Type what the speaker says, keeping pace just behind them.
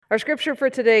Our scripture for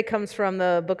today comes from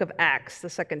the book of Acts, the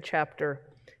 2nd chapter.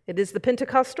 It is the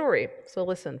Pentecost story, so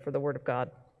listen for the word of God.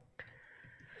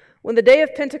 When the day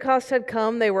of Pentecost had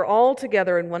come, they were all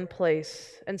together in one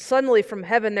place, and suddenly from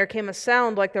heaven there came a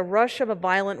sound like the rush of a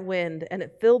violent wind, and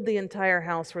it filled the entire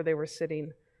house where they were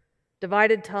sitting.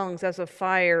 Divided tongues as of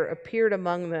fire appeared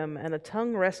among them, and a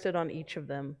tongue rested on each of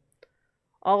them.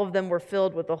 All of them were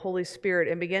filled with the Holy Spirit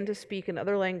and began to speak in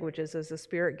other languages as the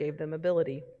Spirit gave them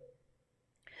ability.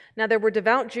 Now there were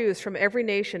devout Jews from every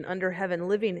nation under heaven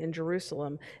living in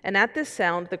Jerusalem, and at this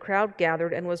sound the crowd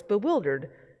gathered and was bewildered,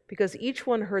 because each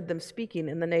one heard them speaking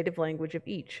in the native language of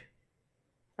each.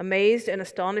 Amazed and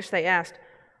astonished, they asked,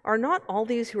 "Are not all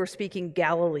these who are speaking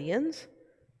Galileans?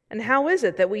 And how is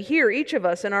it that we hear each of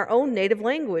us in our own native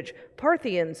language,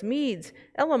 Parthians, Medes,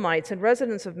 Elamites, and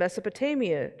residents of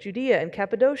Mesopotamia, Judea and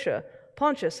Cappadocia,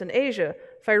 Pontus and Asia,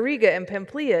 Phrygia and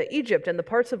Pamphylia, Egypt, and the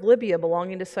parts of Libya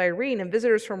belonging to Cyrene, and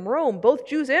visitors from Rome, both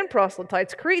Jews and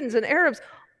proselytes, Cretans and Arabs,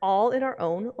 all in our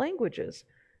own languages?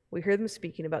 We hear them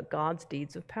speaking about God's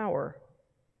deeds of power."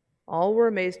 All were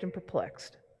amazed and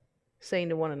perplexed, saying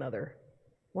to one another,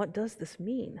 "What does this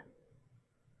mean?"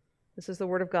 This is the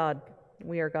word of God.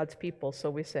 We are God's people, so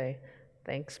we say,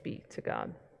 thanks be to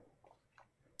God.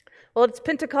 Well, it's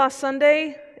Pentecost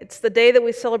Sunday. It's the day that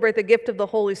we celebrate the gift of the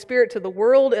Holy Spirit to the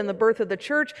world and the birth of the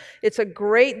church. It's a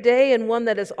great day and one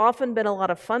that has often been a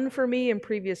lot of fun for me in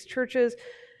previous churches.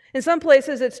 In some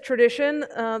places, it's tradition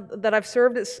that I've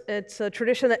served. It's a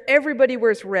tradition that everybody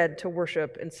wears red to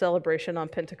worship in celebration on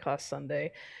Pentecost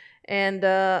Sunday. And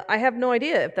I have no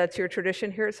idea if that's your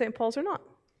tradition here at St. Paul's or not,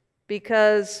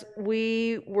 because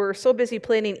we were so busy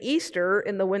planning Easter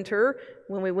in the winter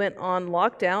when we went on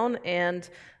lockdown and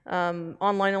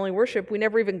online-only worship, we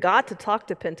never even got to talk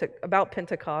to about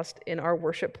Pentecost in our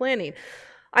worship planning.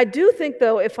 I do think,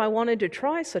 though, if I wanted to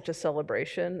try such a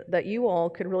celebration, that you all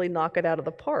could really knock it out of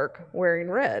the park wearing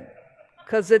red,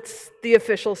 because it's the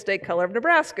official state color of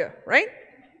Nebraska, right?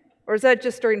 Or is that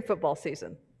just during football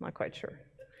season? Not quite sure.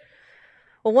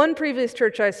 Well, one previous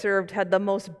church I served had the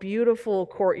most beautiful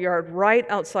courtyard right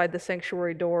outside the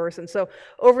sanctuary doors. And so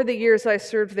over the years I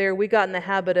served there, we got in the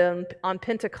habit of, on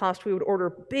Pentecost, we would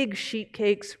order big sheet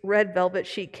cakes, red velvet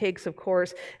sheet cakes, of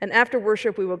course. And after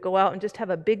worship, we would go out and just have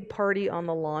a big party on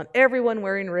the lawn. Everyone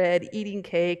wearing red, eating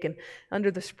cake, and under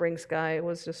the spring sky. It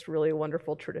was just really a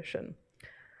wonderful tradition.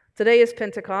 Today is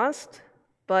Pentecost,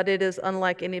 but it is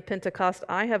unlike any Pentecost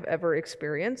I have ever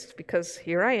experienced, because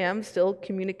here I am still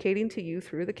communicating to you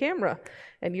through the camera,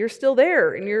 and you're still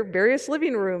there in your various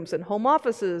living rooms and home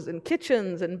offices and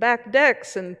kitchens and back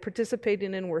decks and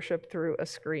participating in worship through a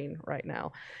screen right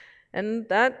now. And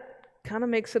that kind of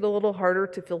makes it a little harder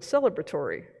to feel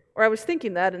celebratory. Or I was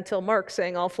thinking that until Mark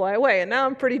sang "I'll Fly Away," and now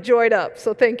I'm pretty joyed up,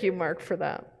 so thank you, Mark, for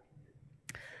that.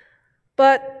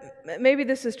 But maybe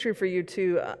this is true for you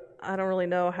too. I don't really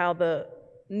know how the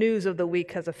news of the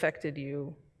week has affected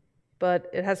you, but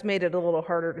it has made it a little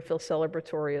harder to feel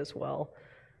celebratory as well.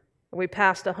 We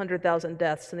passed 100,000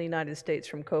 deaths in the United States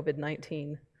from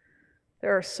COVID-19.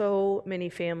 There are so many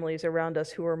families around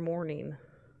us who are mourning.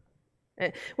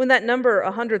 When that number,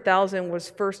 100,000, was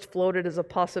first floated as a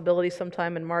possibility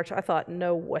sometime in March, I thought,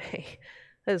 no way.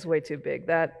 That is way too big.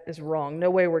 That is wrong. No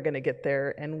way we're going to get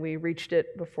there. And we reached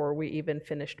it before we even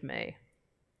finished May.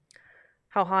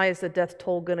 How high is the death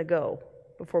toll going to go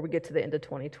before we get to the end of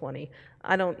 2020?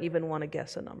 I don't even want to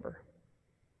guess a number.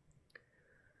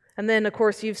 And then, of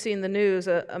course, you've seen the news.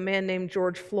 A man named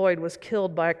George Floyd was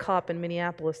killed by a cop in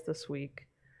Minneapolis this week.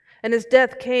 And his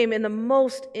death came in the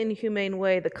most inhumane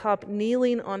way, the cop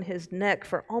kneeling on his neck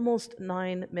for almost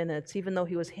 9 minutes, even though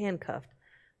he was handcuffed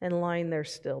and lying there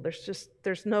still.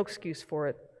 There's no excuse for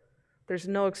it. There's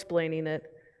no explaining it.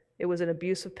 It was an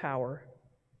abuse of power.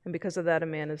 And because of that, a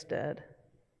man is dead.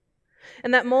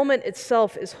 And that moment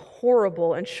itself is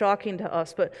horrible and shocking to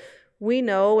us, but we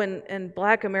know, and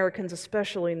Black Americans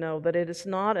especially know, that it is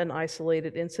not an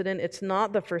isolated incident. It's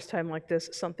not the first time like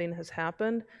this something has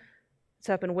happened. It's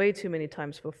happened way too many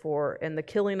times before, and the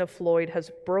killing of Floyd has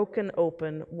broken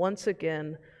open once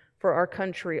again for our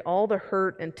country all the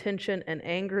hurt and tension and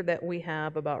anger that we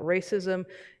have about racism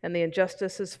and the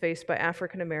injustices faced by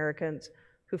African Americans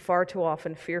who far too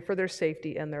often fear for their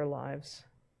safety and their lives.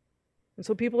 And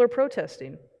so people are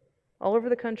protesting all over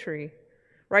the country,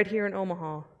 right here in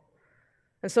Omaha.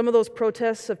 And some of those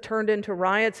protests have turned into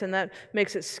riots, and that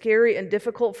makes it scary and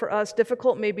difficult for us,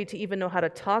 difficult maybe to even know how to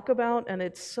talk about, and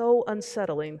it's so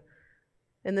unsettling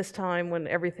in this time when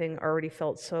everything already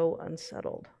felt so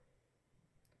unsettled.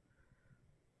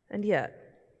 And yet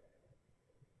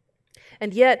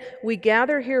we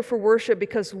gather here for worship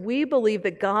because we believe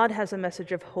that God has a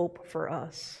message of hope for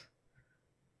us.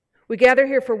 We gather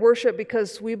here for worship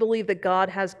because we believe that God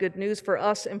has good news for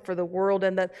us and for the world,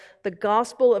 and that the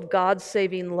gospel of God's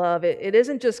saving love, it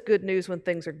isn't just good news when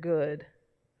things are good.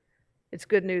 It's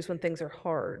good news when things are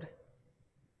hard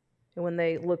and when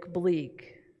they look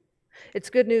bleak. It's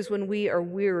good news when we are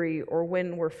weary or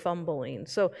when we're fumbling.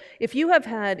 So if you have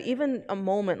had even a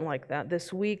moment like that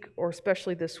this week, or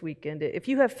especially this weekend, if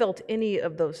you have felt any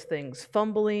of those things,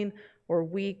 fumbling or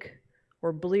weak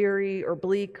or bleary or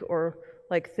bleak or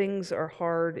like things are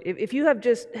hard, if you have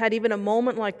just had even a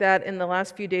moment like that in the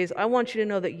last few days, I want you to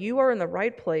know that you are in the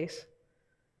right place,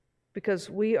 because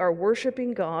we are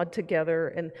worshiping God together,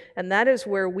 and that is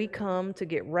where we come to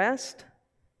get rest,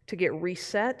 to get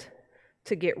reset,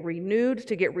 to get renewed,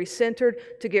 to get recentered,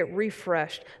 to get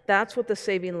refreshed. That's what the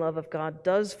saving love of God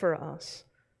does for us.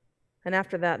 And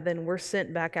after that, then we're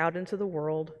sent back out into the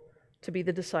world to be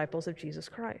the disciples of Jesus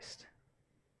Christ.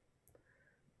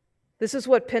 This is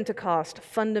what Pentecost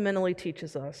fundamentally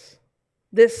teaches us.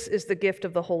 This is the gift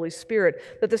of the Holy Spirit,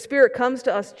 that the Spirit comes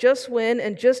to us just when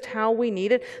and just how we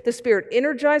need it. The Spirit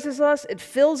energizes us, it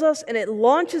fills us, and it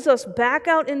launches us back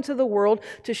out into the world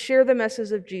to share the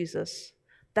message of Jesus.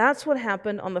 That's what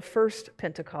happened on the first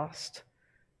Pentecost.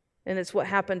 And it's what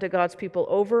happened to God's people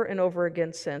over and over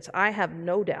again since. I have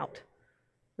no doubt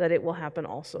that it will happen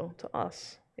also to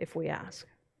us if we ask.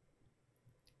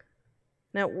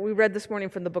 Now, we read this morning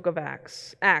from the book of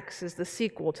Acts. Acts is the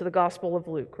sequel to the Gospel of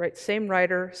Luke, right? Same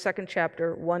writer, second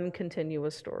chapter, one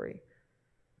continuous story.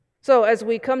 So as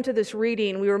we come to this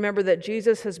reading, we remember that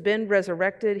Jesus has been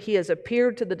resurrected. He has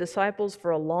appeared to the disciples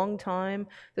for a long time.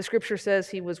 The scripture says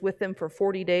he was with them for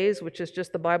 40 days, which is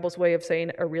just the Bible's way of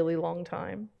saying a really long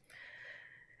time.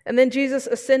 And then Jesus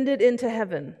ascended into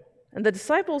heaven, and the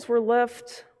disciples were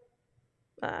left,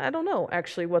 I don't know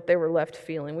actually what they were left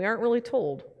feeling. We aren't really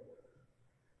told.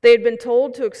 They had been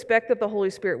told to expect that the Holy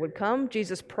Spirit would come.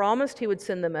 Jesus promised he would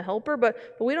send them a helper, but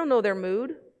we don't know their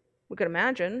mood. We could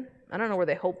imagine. I don't know, were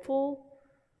they hopeful?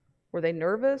 Were they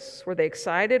nervous? Were they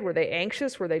excited? Were they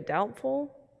anxious? Were they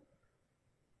doubtful?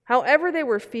 However they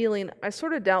were feeling, I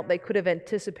sort of doubt they could have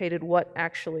anticipated what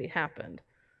actually happened.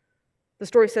 The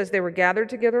story says they were gathered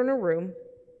together in a room.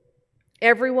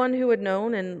 Everyone who had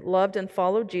known and loved and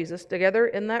followed Jesus together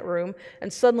in that room,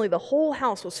 and suddenly the whole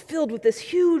house was filled with this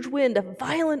huge wind, a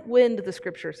violent wind, the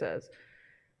scripture says.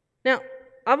 Now,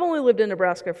 I've only lived in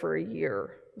Nebraska for a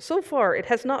year. So far, it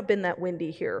has not been that windy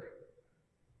here.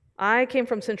 I came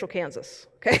from central Kansas,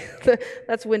 okay?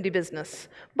 That's windy business.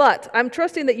 But I'm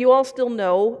trusting that you all still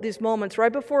know these moments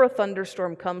right before a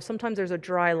thunderstorm comes. Sometimes there's a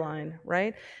dry line,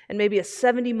 right? And maybe a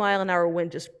 70-mile-an-hour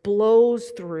wind just blows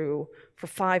through for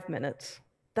 5 minutes.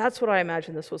 That's what I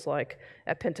imagine this was like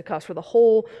at Pentecost, where the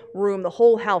whole room, the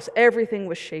whole house, everything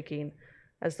was shaking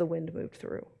as the wind moved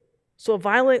through. So a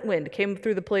violent wind came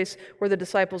through the place where the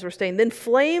disciples were staying. Then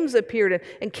flames appeared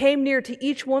and came near to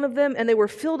each one of them, and they were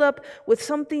filled up with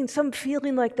some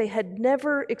feeling like they had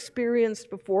never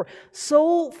experienced before,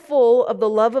 so full of the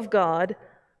love of God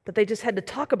that they just had to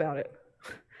talk about it.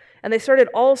 And they started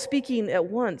all speaking at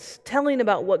once, telling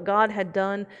about what God had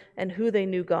done and who they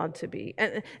knew God to be.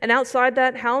 And outside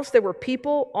that house, there were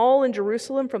people all in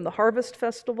Jerusalem from the harvest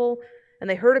festival, and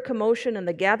they heard a commotion, and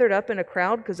they gathered up in a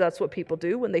crowd, because that's what people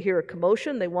do. When they hear a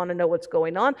commotion, they want to know what's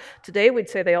going on. Today, we'd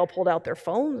say they all pulled out their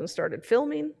phones and started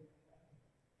filming.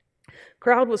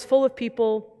 Crowd was full of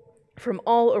people from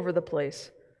all over the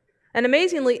place. And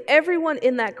amazingly, everyone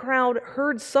in that crowd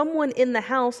heard someone in the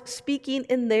house speaking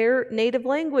in their native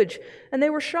language. And they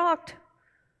were shocked,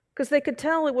 because they could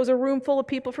tell it was a room full of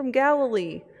people from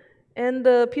Galilee. And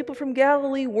people from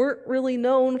Galilee weren't really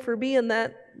known for being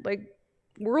that,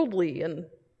 worldly and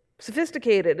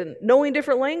sophisticated and knowing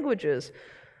different languages.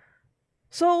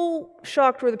 So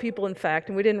shocked were the people, in fact,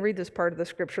 and we didn't read this part of the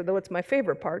scripture, though it's my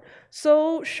favorite part.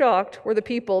 So shocked were the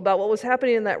people about what was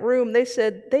happening in that room, they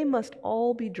said they must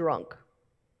all be drunk.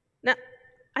 Now,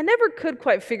 I never could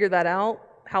quite figure that out,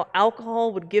 how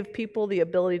alcohol would give people the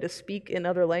ability to speak in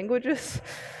other languages.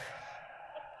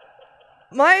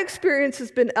 My experience has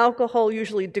been alcohol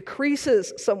usually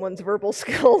decreases someone's verbal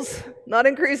skills, not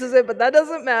increases it, but that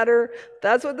doesn't matter.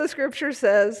 That's what the scripture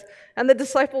says. And the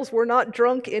disciples were not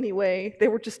drunk anyway. They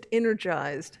were just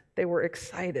energized. They were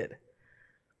excited.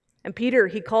 And Peter,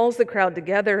 he calls the crowd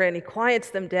together and he quiets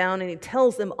them down and he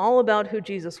tells them all about who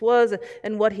Jesus was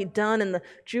and what he'd done. And the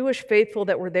Jewish faithful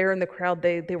that were there in the crowd,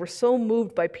 they were so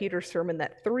moved by Peter's sermon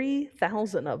that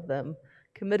 3,000 of them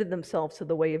committed themselves to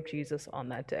the way of Jesus on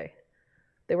that day.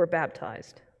 They were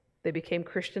baptized. They became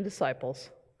Christian disciples.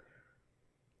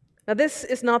 Now, this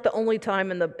is not the only time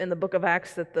in the book of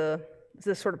Acts that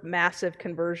this sort of massive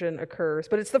conversion occurs,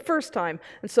 but it's the first time,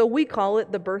 and so we call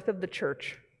it the birth of the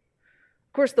church.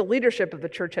 Of course, the leadership of the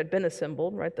church had been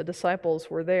assembled, right? The disciples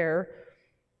were there.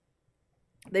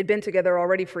 They'd been together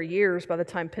already for years by the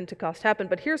time Pentecost happened.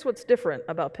 But here's what's different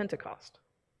about Pentecost.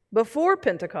 Before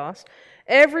Pentecost,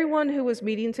 everyone who was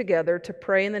meeting together to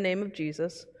pray in the name of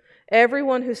Jesus,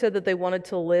 everyone who said that they wanted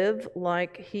to live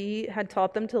like he had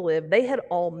taught them to live, they had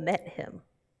all met him,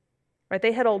 right?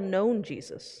 They had all known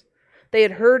Jesus. They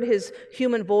had heard his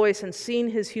human voice and seen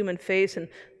his human face, and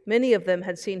many of them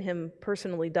had seen him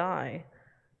personally die.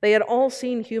 They had all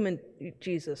seen human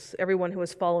Jesus, everyone who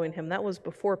was following him. That was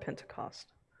before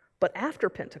Pentecost. But after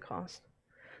Pentecost,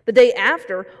 the day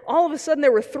after, all of a sudden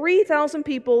there were 3,000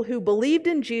 people who believed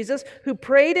in Jesus, who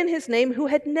prayed in his name, who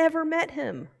had never met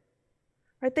him.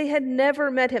 Right? They had never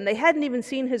met him. They hadn't even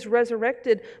seen his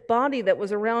resurrected body that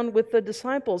was around with the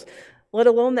disciples, let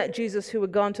alone that Jesus who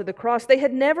had gone to the cross. They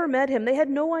had never met him. They had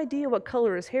no idea what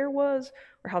color his hair was,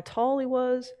 or how tall he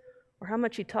was, or how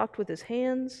much he talked with his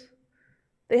hands.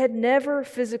 They had never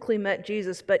physically met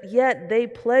Jesus, but yet they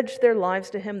pledged their lives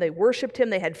to him. They worshiped him.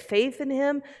 They had faith in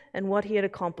him and what he had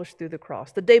accomplished through the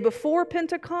cross. The day before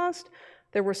Pentecost,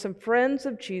 there were some friends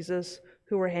of Jesus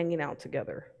who were hanging out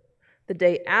together. The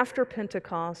day after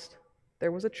Pentecost,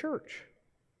 there was a church.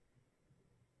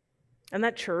 And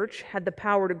that church had the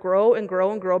power to grow and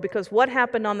grow and grow, because what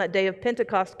happened on that day of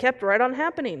Pentecost kept right on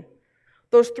happening.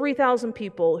 Those 3,000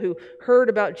 people who heard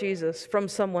about Jesus from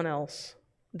someone else,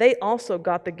 they also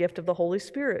got the gift of the Holy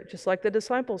Spirit, just like the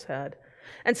disciples had.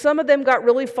 And some of them got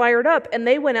really fired up, and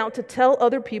they went out to tell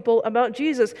other people about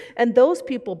Jesus. And those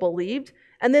people believed,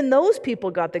 and then those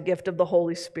people got the gift of the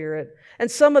Holy Spirit.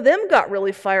 And some of them got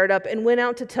really fired up and went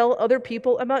out to tell other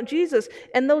people about Jesus.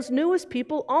 And those newest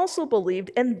people also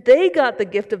believed, and they got the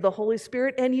gift of the Holy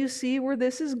Spirit. And you see where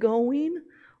this is going?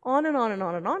 On and on and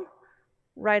on and on,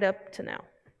 right up to now.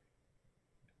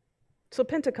 So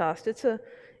Pentecost, it's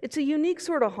a unique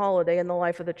sort of holiday in the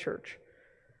life of the church,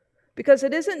 because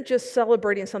it isn't just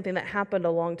celebrating something that happened a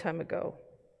long time ago.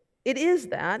 It is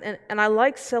that, and I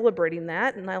like celebrating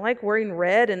that, and I like wearing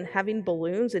red and having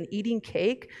balloons and eating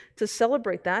cake to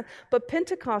celebrate that. But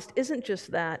Pentecost isn't just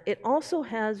that. It also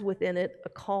has within it a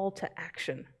call to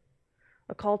action.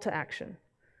 A call to action.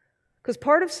 Because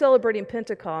part of celebrating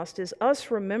Pentecost is us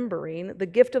remembering the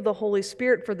gift of the Holy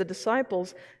Spirit for the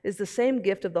disciples is the same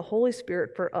gift of the Holy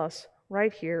Spirit for us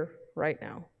right here, right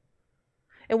now.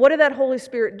 And what did that Holy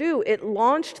Spirit do? It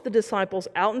launched the disciples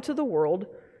out into the world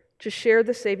to share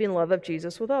the saving love of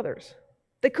Jesus with others.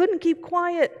 They couldn't keep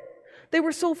quiet. They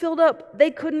were so filled up,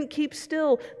 they couldn't keep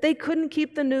still. They couldn't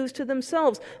keep the news to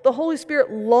themselves. The Holy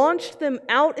Spirit launched them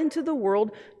out into the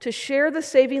world to share the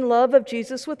saving love of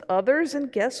Jesus with others.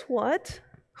 And guess what?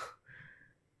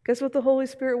 Guess what the Holy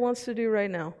Spirit wants to do right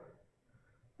now?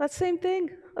 That same thing,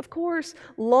 of course.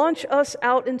 Launch us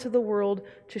out into the world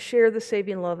to share the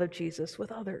saving love of Jesus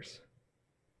with others.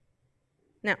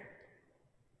 Now,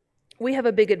 we have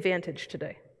a big advantage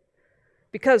today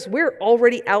because we're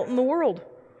already out in the world.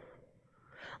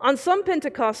 On some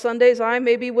Pentecost Sundays, I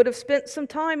maybe would have spent some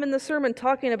time in the sermon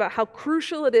talking about how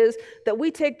crucial it is that we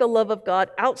take the love of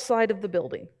God outside of the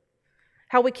building.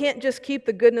 How we can't just keep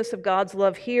the goodness of God's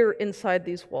love here inside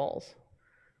these walls.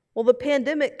 Well, the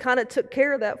pandemic kind of took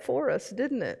care of that for us,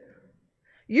 didn't it?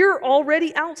 You're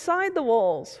already outside the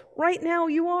walls. Right now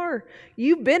you are.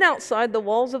 You've been outside the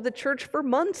walls of the church for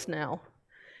months now.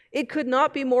 It could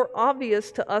not be more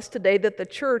obvious to us today that the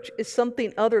church is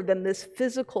something other than this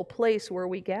physical place where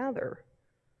we gather.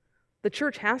 The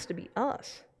church has to be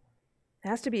us. It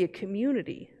has to be a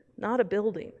community, not a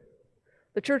building.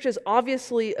 The church is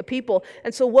obviously a people,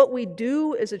 and so what we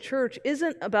do as a church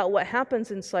isn't about what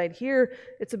happens inside here,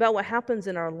 it's about what happens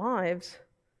in our lives,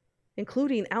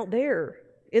 including out there,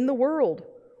 in the world,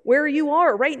 where you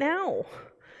are right now,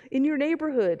 in your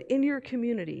neighborhood, in your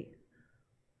community.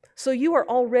 So you are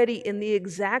already in the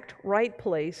exact right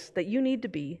place that you need to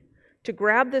be to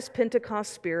grab this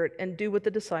Pentecost spirit and do what the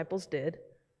disciples did,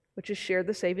 which is share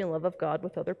the saving love of God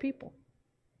with other people.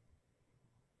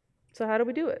 So how do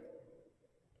we do it?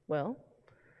 Well,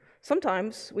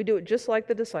 sometimes we do it just like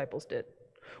the disciples did.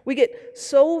 We get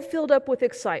so filled up with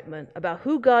excitement about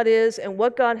who God is and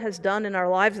what God has done in our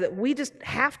lives that we just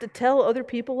have to tell other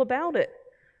people about it.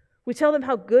 We tell them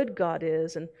how good God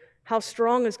is and how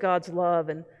strong is God's love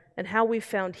and how we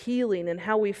found healing and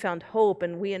how we found hope,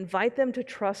 and we invite them to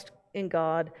trust in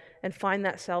God and find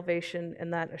that salvation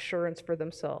and that assurance for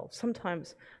themselves.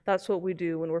 Sometimes that's what we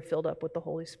do when we're filled up with the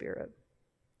Holy Spirit.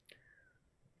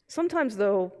 Sometimes,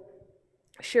 though,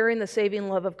 sharing the saving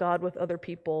love of God with other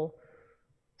people,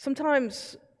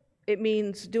 sometimes it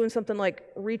means doing something like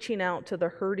reaching out to the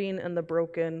hurting and the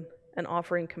broken and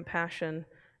offering compassion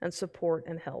and support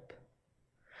and help.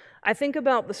 I think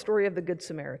about the story of the Good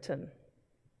Samaritan.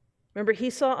 Remember, he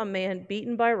saw a man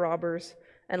beaten by robbers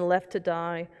and left to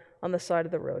die on the side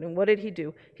of the road. And what did he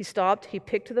do? He stopped, he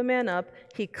picked the man up,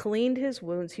 he cleaned his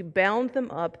wounds, he bound them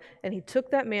up, and he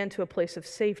took that man to a place of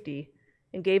safety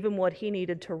and gave him what he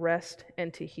needed to rest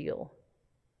and to heal.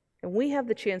 And we have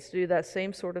the chance to do that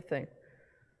same sort of thing.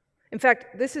 In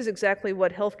fact, this is exactly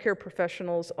what healthcare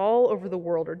professionals all over the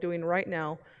world are doing right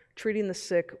now, treating the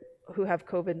sick who have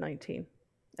COVID-19.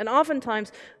 And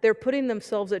oftentimes, they're putting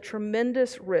themselves at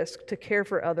tremendous risk to care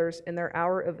for others in their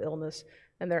hour of illness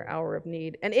and their hour of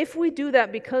need. And if we do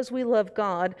that because we love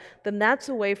God, then that's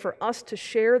a way for us to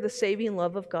share the saving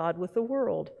love of God with the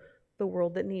world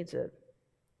that needs it.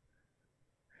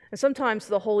 And sometimes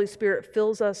the Holy Spirit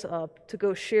fills us up to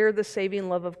go share the saving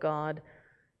love of God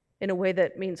in a way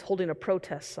that means holding a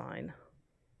protest sign,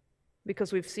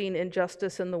 because we've seen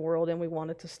injustice in the world and we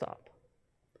want it to stop.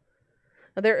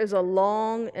 Now, there is a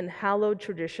long and hallowed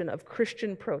tradition of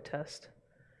Christian protest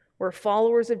where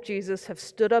followers of Jesus have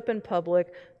stood up in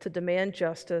public to demand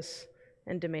justice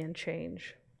and demand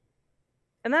change.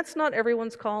 And that's not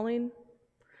everyone's calling.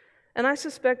 And I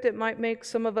suspect it might make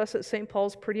some of us at St.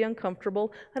 Paul's pretty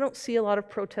uncomfortable. I don't see a lot of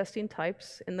protesting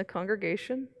types in the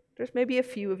congregation. There's maybe a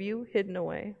few of you hidden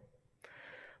away.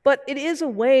 But it is a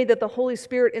way that the Holy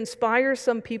Spirit inspires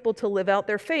some people to live out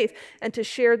their faith and to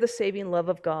share the saving love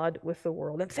of God with the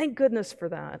world. And thank goodness for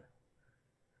that.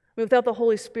 I mean, without the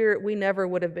Holy Spirit, we never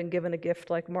would have been given a gift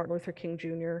like Martin Luther King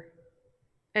Jr.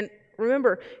 And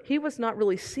remember, he was not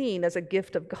really seen as a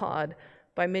gift of God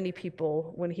by many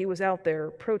people when he was out there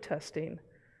protesting.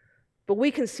 But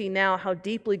we can see now how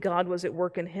deeply God was at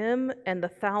work in him and the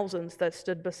thousands that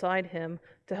stood beside him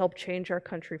to help change our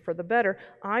country for the better.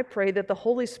 I pray that the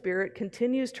Holy Spirit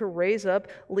continues to raise up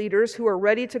leaders who are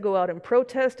ready to go out and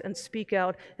protest and speak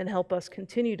out and help us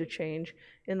continue to change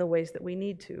in the ways that we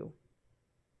need to.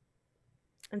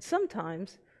 And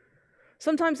sometimes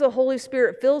the Holy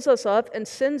Spirit fills us up and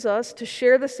sends us to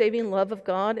share the saving love of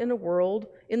God in the world,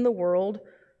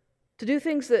 to do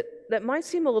things that might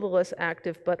seem a little less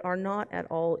active but are not at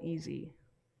all easy.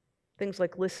 Things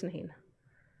like listening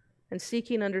and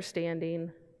seeking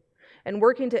understanding and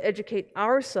working to educate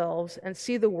ourselves and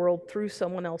see the world through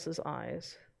someone else's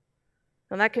eyes.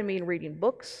 And that can mean reading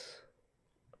books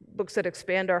that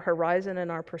expand our horizon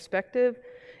and our perspective.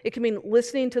 It can mean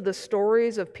listening to the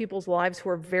stories of people's lives who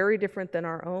are very different than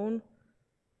our own,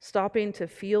 stopping to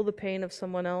feel the pain of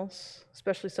someone else,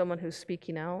 especially someone who's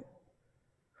speaking out.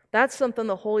 That's something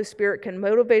the Holy Spirit can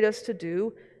motivate us to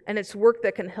do, and it's work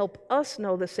that can help us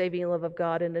know the saving love of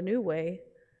God in a new way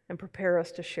and prepare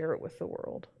us to share it with the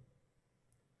world.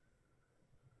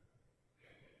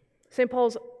 St.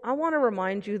 Paul's, I want to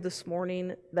remind you this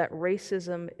morning that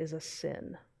racism is a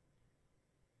sin.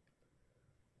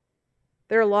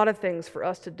 There are a lot of things for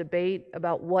us to debate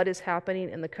about what is happening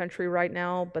in the country right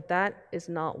now, but that is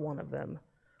not one of them.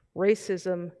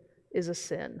 Racism is a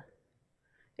sin.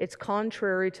 It's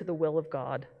contrary to the will of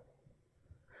God.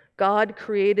 God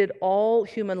created all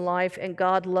human life, and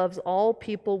God loves all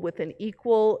people with an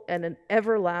equal and an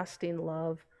everlasting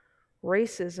love.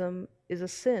 Racism is a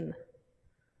sin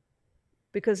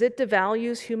because it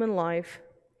devalues human life,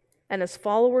 and as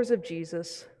followers of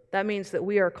Jesus, that means that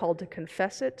we are called to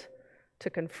confess it, to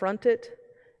confront it,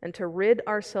 and to rid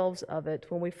ourselves of it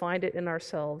when we find it in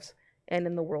ourselves and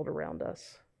in the world around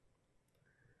us.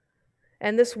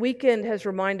 And this weekend has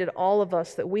reminded all of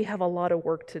us that we have a lot of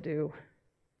work to do,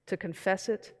 to confess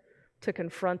it, to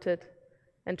confront it,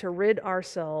 and to rid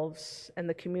ourselves and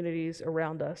the communities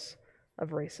around us of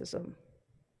racism.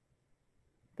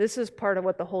 This is part of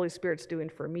what the Holy Spirit's doing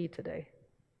for me today,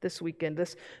 this weekend,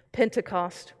 this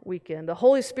Pentecost weekend. The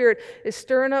Holy Spirit is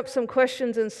stirring up some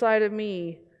questions inside of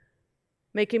me,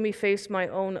 making me face my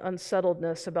own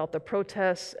unsettledness about the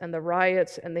protests and the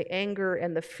riots and the anger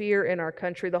and the fear in our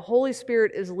country. The Holy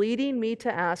Spirit is leading me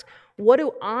to ask, what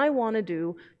do I want to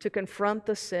do to confront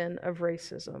the sin of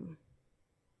racism?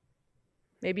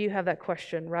 Maybe you have that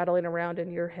question rattling around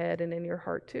in your head and in your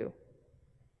heart too.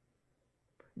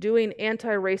 Doing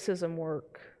anti-racism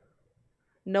work,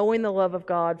 knowing the love of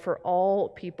God for all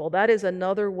people. That is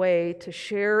another way to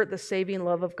share the saving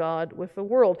love of God with the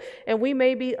world. And we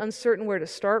may be uncertain where to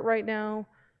start right now,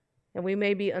 and we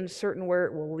may be uncertain where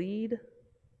it will lead,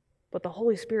 but the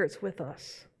Holy Spirit's with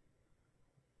us.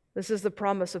 This is the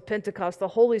promise of Pentecost. The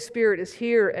Holy Spirit is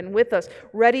here and with us,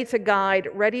 ready to guide,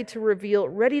 ready to reveal,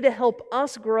 ready to help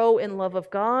us grow in love of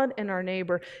God and our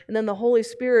neighbor. And then the Holy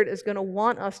Spirit is going to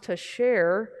want us to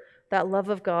share that love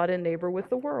of God and neighbor with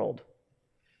the world.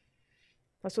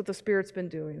 That's what the Spirit's been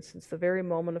doing since the very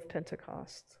moment of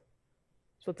Pentecost.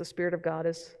 It's what the Spirit of God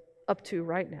is up to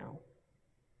right now.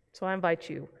 So I invite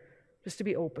you just to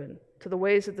be open to the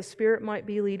ways that the Spirit might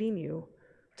be leading you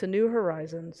to new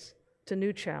horizons, to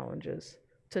new challenges,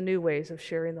 to new ways of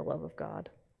sharing the love of God.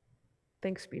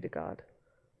 Thanks be to God.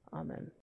 Amen.